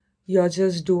You're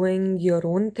just doing your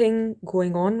own thing,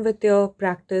 going on with your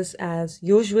practice as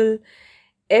usual.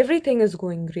 Everything is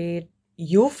going great.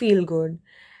 You feel good.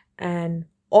 And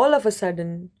all of a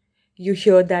sudden, you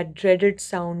hear that dreaded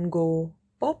sound go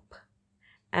pop.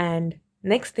 And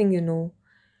next thing you know,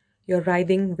 you're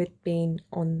writhing with pain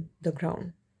on the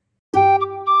ground.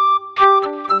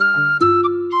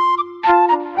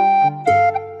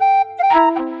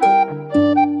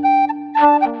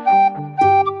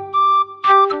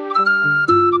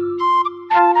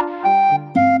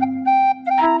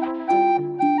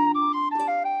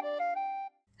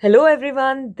 Hello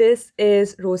everyone, this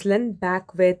is Rosalind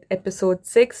back with episode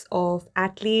 6 of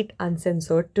Athlete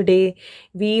Uncensored. Today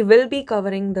we will be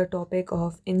covering the topic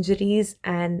of injuries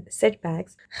and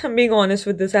setbacks. I'm being honest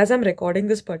with this, as I'm recording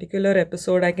this particular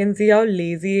episode, I can see how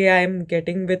lazy I'm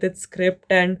getting with its script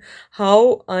and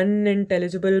how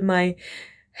unintelligible my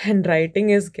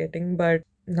handwriting is getting, but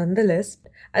nonetheless,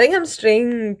 I think I'm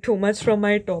straying too much from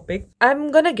my topic. I'm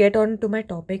gonna get on to my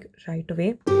topic right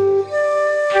away.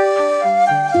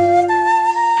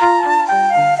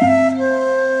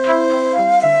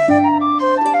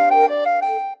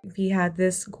 We had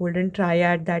this golden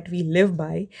triad that we live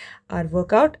by: our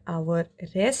workout, our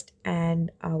rest,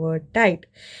 and our diet.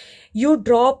 You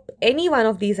drop any one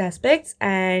of these aspects,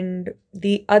 and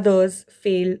the others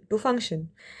fail to function.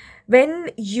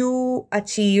 When you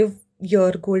achieve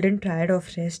your golden triad of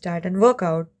rest, diet, and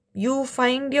workout, you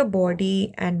find your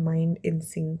body and mind in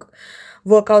sync.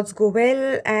 Workouts go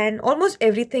well, and almost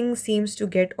everything seems to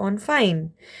get on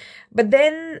fine. But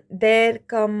then there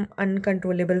come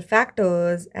uncontrollable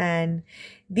factors, and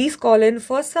these call in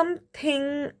for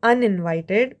something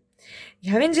uninvited.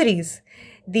 You have injuries.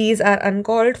 These are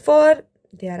uncalled for,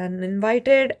 they are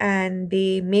uninvited, and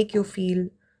they make you feel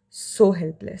so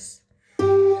helpless.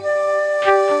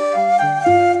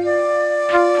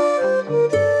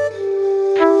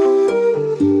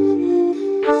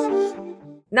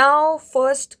 Now,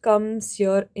 first comes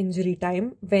your injury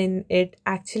time when it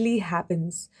actually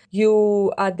happens.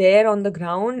 You are there on the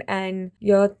ground and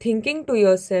you're thinking to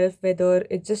yourself whether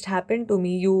it just happened to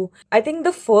me. I think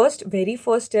the very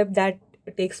first step that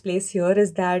takes place here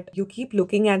is that you keep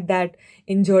looking at that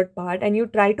injured part and you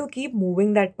try to keep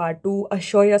moving that part to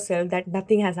assure yourself that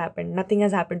nothing has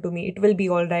happened to me, it will be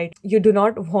all right. You do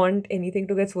not want anything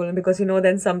to get swollen because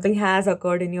then something has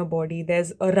occurred in your body.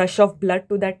 There's a rush of blood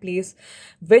to that place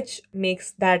which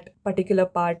makes that particular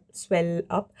part swell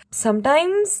up.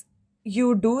 Sometimes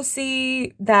you do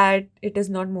see that it is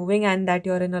not moving and that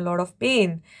you're in a lot of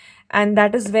pain, and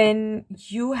that is when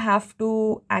you have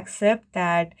to accept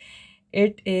that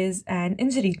it is an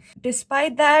injury.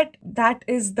 Despite that, that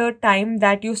is the time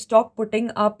that you stop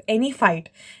putting up any fight.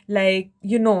 Like,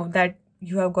 that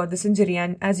you have got this injury,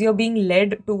 and as you're being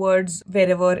led towards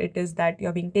wherever it is that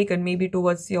you're being taken, maybe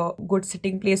towards your good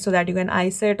sitting place so that you can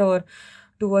ice it, or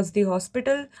towards the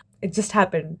hospital, it just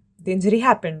happened. The injury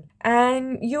happened,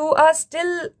 and you are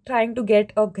still trying to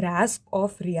get a grasp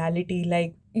of reality.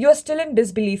 Like, you're still in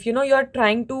disbelief. You're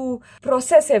trying to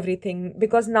process everything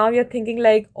because now you're thinking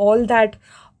like all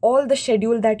the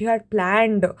schedule that you had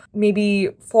planned maybe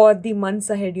for the months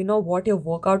ahead, what your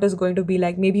workout is going to be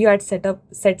like. Maybe you had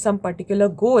set some particular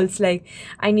goals, like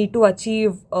I need to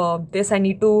achieve this, I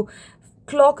need to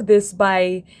clock this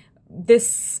by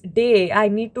this day, I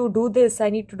need to do this, I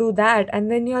need to do that,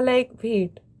 and then you're like,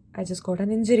 wait, I just got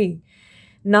an injury.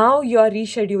 Now you are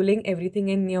rescheduling everything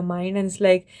in your mind, and it's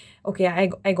like, okay,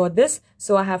 I got this,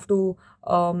 so I have to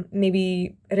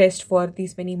maybe rest for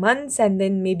these many months, and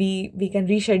then maybe we can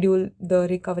reschedule the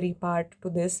recovery part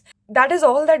to this. That is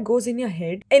all that goes in your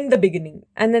head in the beginning.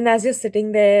 And then as you're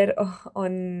sitting there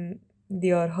on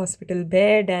your hospital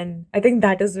bed, and I think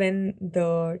that is when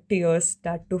the tears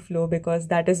start to flow, because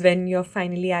that is when you're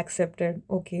finally accepted,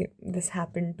 okay, this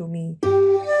happened to me.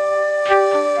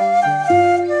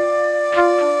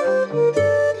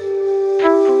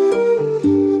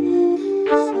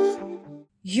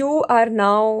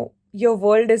 Your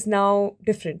world is now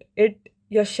different.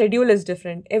 Your schedule is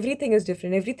different. Everything is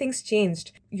different. Everything's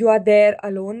changed. You are there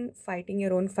alone fighting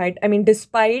your own fight. I mean,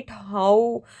 despite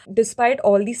all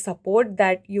the support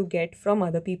that you get from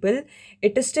other people,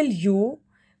 it is still you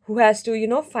who has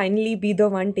to, finally be the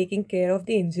one taking care of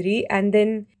the injury. And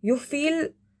then you feel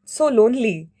so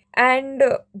lonely. And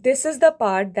this is the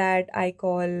part that I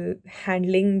call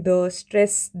handling the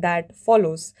stress that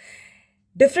follows.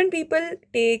 Different people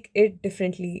take it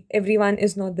differently. Everyone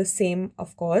is not the same,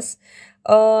 of course.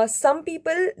 Some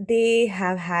people, they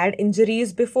have had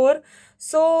injuries before,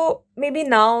 so maybe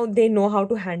now they know how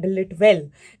to handle it well.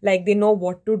 Like, they know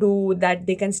what to do, that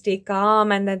they can stay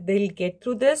calm and that they'll get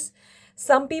through this.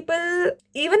 Some people,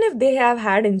 even if they have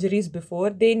had injuries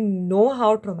before, they know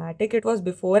how traumatic it was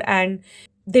before, and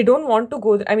they don't want to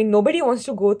go, I mean, nobody wants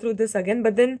to go through this again,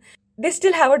 but then they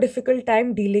still have a difficult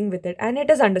time dealing with it, and it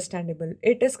is understandable.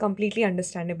 It is completely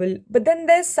understandable. But then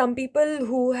there's some people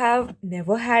who have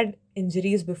never had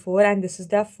injuries before, and this is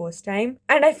their first time,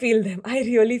 and I feel them. I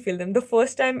really feel them. The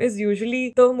first time is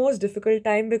usually the most difficult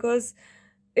time because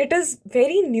it is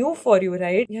very new for you,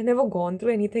 right? You've never gone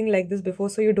through anything like this before,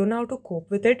 so you don't know how to cope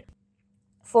with it.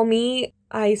 For me,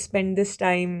 I spend this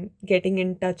time getting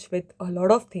in touch with a lot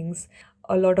of things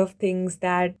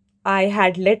that I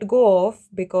had let go of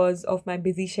because of my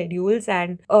busy schedules,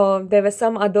 and there were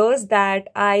some others that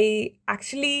I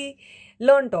actually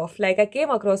learnt of. Like, I came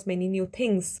across many new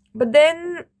things. But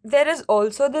then there is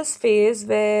also this phase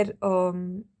where,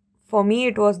 for me,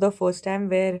 it was the first time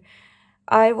where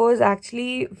I was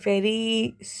actually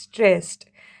very stressed.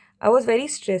 I was very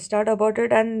stressed out about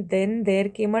it, and then there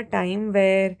came a time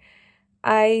where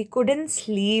I couldn't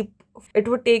sleep. It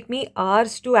would take me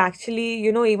hours to actually,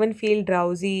 even feel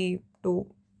drowsy to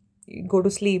go to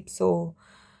sleep. So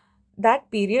that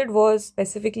period was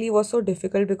so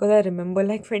difficult because I remember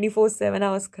like 24/7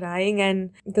 I was crying and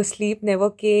the sleep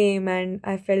never came, and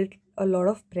I felt a lot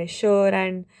of pressure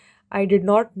and I did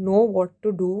not know what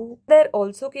to do. There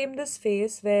also came this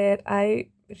phase where I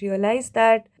realized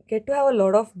that get to have a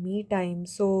lot of me time,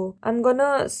 so I'm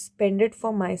gonna spend it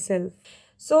for myself.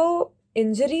 So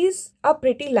injuries are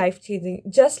pretty life changing,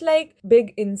 just like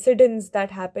big incidents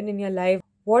that happen in your life.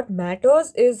 What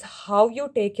matters is how you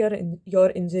take your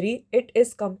injury. It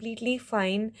is completely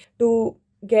fine to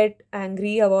get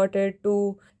angry about it,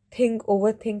 to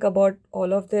overthink about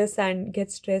all of this and get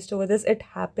stressed over this. It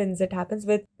happens. It happens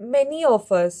with many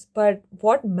of us. But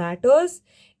what matters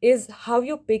is how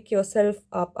you pick yourself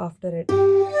up after it.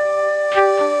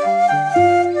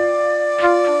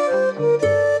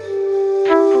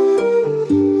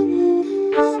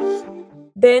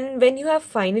 Then, when you have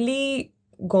finally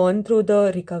gone through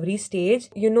the recovery stage,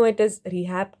 it is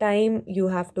rehab time. You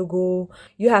have to go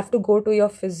to your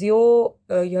physio,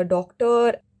 your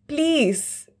doctor.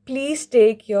 Please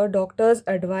take your doctor's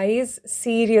advice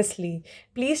seriously.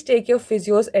 Please take your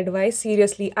physio's advice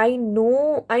seriously. I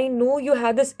know you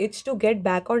have this itch to get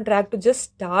back on track, to just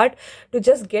start, to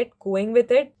just get going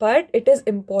with it, but it is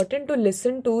important to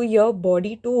listen to your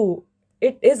body too.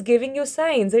 It is giving you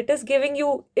signs. It is giving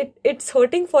you it's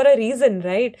hurting for a reason,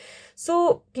 right?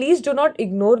 So please do not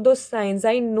ignore those signs.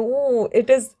 I know it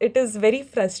is very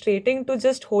frustrating to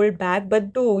just hold back,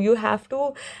 but do you have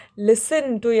to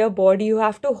listen to your body. You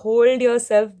have to hold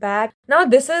yourself back. Now,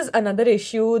 this is another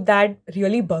issue that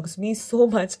really bugs me so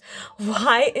much.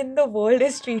 Why in the world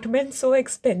is treatment so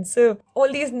expensive?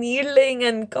 All these needling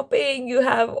and cupping, you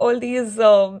have all these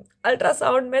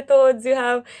ultrasound methods, you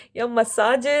have your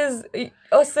massages,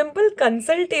 a simple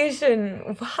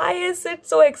consultation. Why is it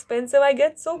so expensive? I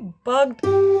get so bugged.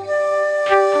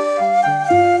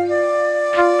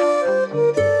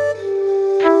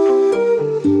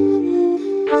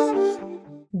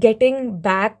 Getting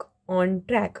back on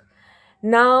track.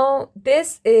 Now,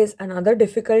 this is another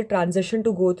difficult transition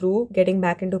to go through, getting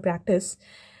back into practice.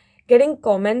 Getting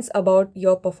comments about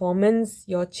your performance,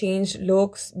 your changed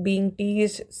looks, being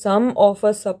teased. Some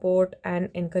offer support and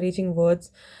encouraging words.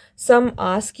 Some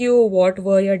ask you what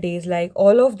were your days like.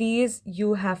 All of these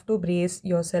you have to brace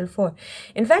yourself for.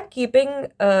 In fact, keeping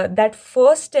that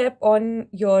first step on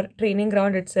your training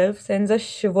ground itself sends a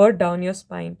shiver down your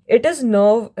spine. It is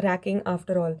nerve wracking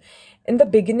after all. In the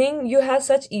beginning, you have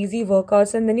such easy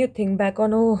workouts, and then you think back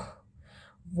on, oh,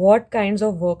 what kinds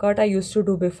of workout I used to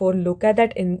do before. Look at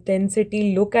that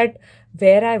intensity, look at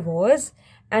where I was,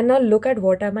 and now look at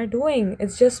what am I doing.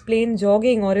 It's just plain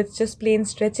jogging, or it's just plain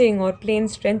stretching, or plain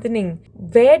strengthening.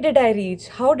 Where did I reach?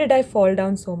 How did I fall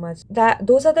down so much?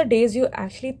 Those are the days you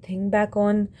actually think back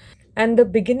on. And the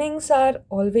beginnings are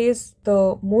always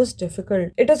the most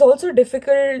difficult. It is also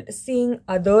difficult seeing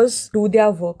others do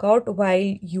their workout while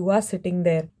you are sitting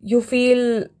there. You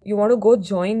feel you want to go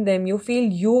join them. You feel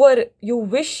you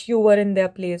wish you were in their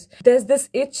place. There's this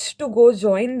itch to go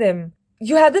join them.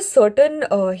 You have this certain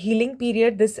healing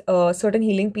period,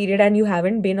 and you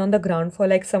haven't been on the ground for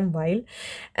like some while.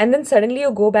 And then suddenly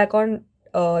you go back on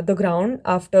the ground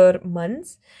after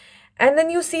months, and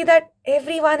then you see that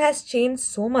everyone has changed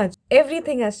so much.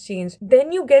 Everything has changed.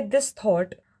 Then you get this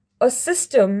thought, a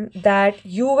system that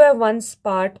you were once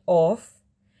part of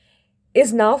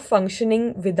is now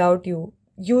functioning without you.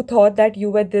 You thought that you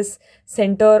were this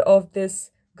center of this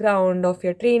ground of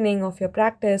your training, of your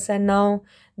practice, and now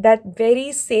that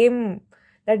very same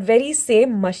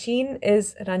machine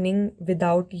is running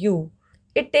without you.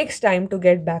 It takes time to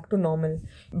get back to normal,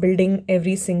 building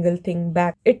every single thing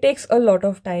back. It takes a lot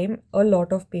of time, a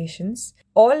lot of patience.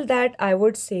 All that I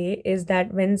would say is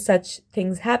that when such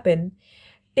things happen,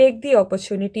 take the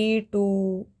opportunity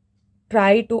to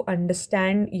try to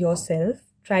understand yourself,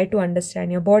 try to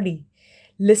understand your body.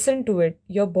 Listen to it.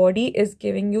 Your body is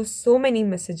giving you so many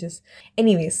messages.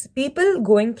 Anyways, people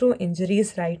going through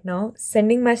injuries right now,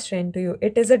 sending my strength to you.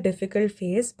 It is a difficult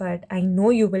phase, but I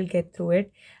know you will get through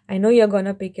it. I know you're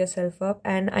gonna pick yourself up,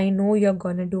 and I know you're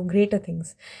gonna do greater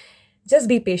things. Just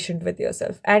be patient with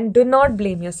yourself and do not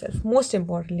blame yourself. Most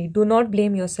importantly, do not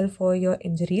blame yourself for your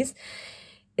injuries.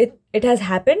 It has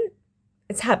happened.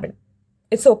 It's happened.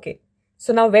 It's okay.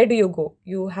 So now where do you go?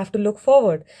 You have to look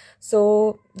forward.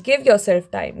 So give yourself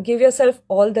time. Give yourself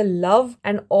all the love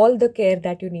and all the care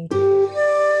that you need.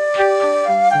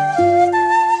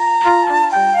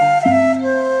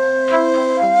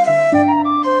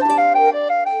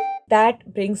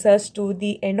 That brings us to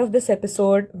the end of this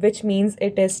episode, which means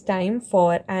it is time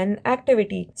for an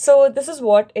activity. So, this is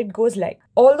what it goes like.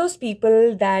 All those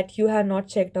people that you have not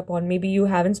checked upon, maybe you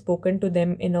haven't spoken to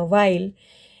them in a while,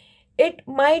 it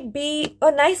might be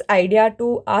a nice idea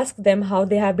to ask them how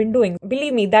they have been doing.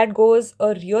 Believe me, that goes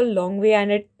a real long way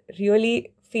and it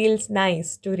really feels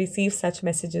nice to receive such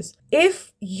messages.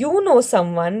 If you know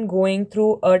someone going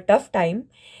through a tough time,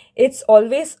 it's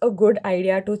always a good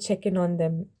idea to check in on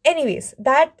them. Anyways,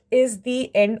 that is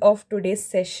the end of today's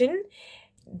session.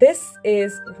 This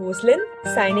is Roslyn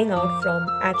signing out from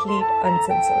Athlete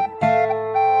Uncensored.